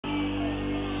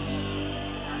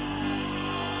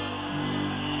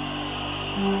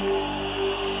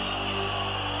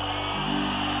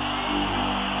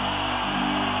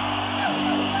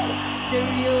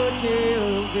Cheerio,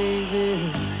 cheerio,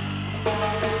 baby.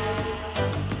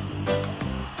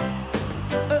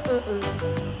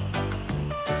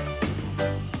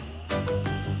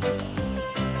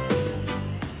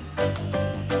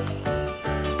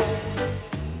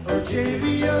 Oh,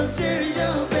 cheerio,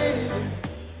 cheerio, baby.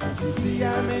 You see,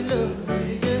 I'm in love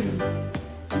with you.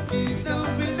 If you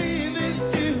don't believe it's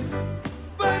true,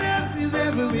 what else is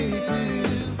ever be true?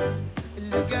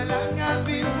 Look how long I've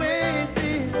been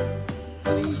waiting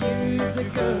for you to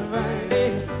come right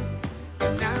in.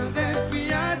 And now that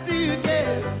we are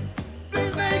together,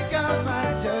 please make up my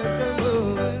choice the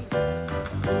woman.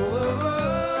 Oh,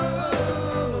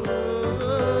 oh, oh,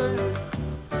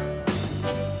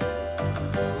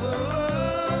 oh, oh,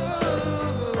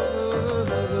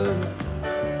 oh,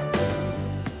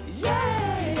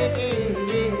 yeah, yeah,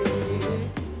 yeah.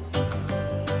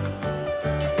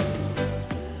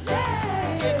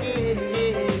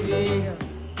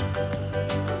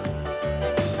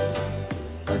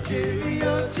 Oh,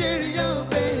 cheerio, cheerio,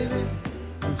 baby.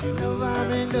 Don't you know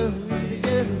I'm in love with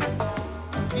you?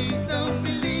 If you don't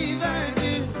believe I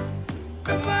do,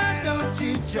 then why don't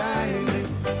you try me?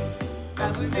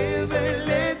 I will never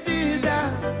let you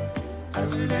down. I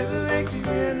will never make you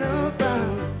feel no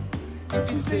frown.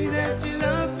 If you say that you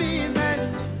love me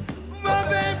madly, well,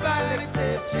 babe, I'll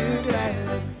accept you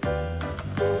gladly.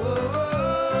 Oh,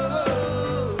 oh,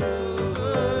 oh, oh,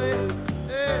 oh,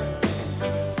 yeah.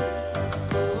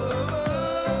 Oh,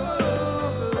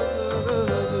 oh,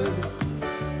 oh,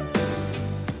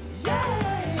 yeah.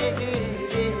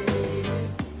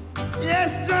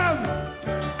 Yes, Tom.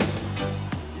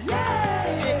 Yeah.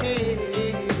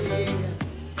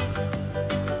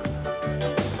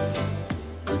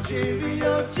 Oh,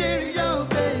 cheerio, cheerio,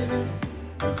 baby.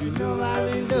 Don't you know I'm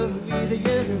in love with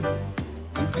you?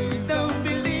 If you don't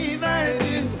believe I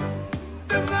do,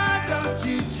 then why don't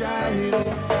you try it?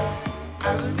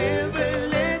 I will never